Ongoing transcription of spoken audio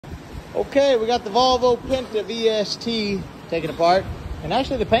Okay, we got the Volvo Penta VST taken apart. And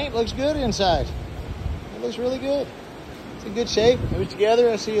actually the paint looks good inside. It looks really good. It's in good shape. It was together.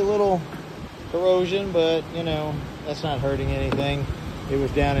 I see a little corrosion, but you know, that's not hurting anything. It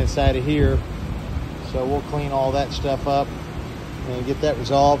was down inside of here. So we'll clean all that stuff up and get that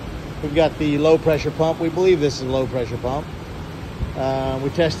resolved. We've got the low pressure pump. We believe this is a low pressure pump. We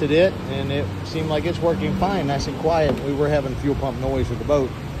tested it and it seemed like it's working fine, nice and quiet. We were having fuel pump noise with the boat.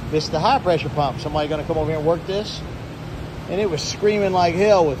 This is the high pressure pump. Somebody gonna come over here and work this? And it was screaming like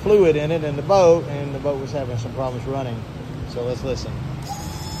hell with fluid in it in the boat, and the boat was having some problems running. So let's listen.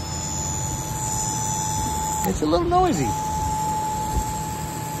 It's a little noisy.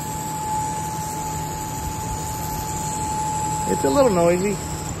 It's a little noisy.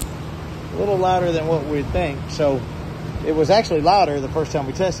 A little louder than what we'd think. So it was actually louder the first time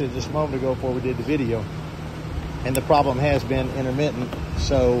we tested it just a moment ago before we did the video. And the problem has been intermittent.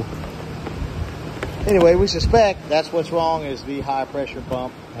 So anyway, we suspect that's what's wrong, is the high pressure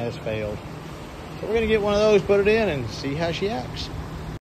pump has failed. So we're gonna get one of those, put it in, and see how she acts.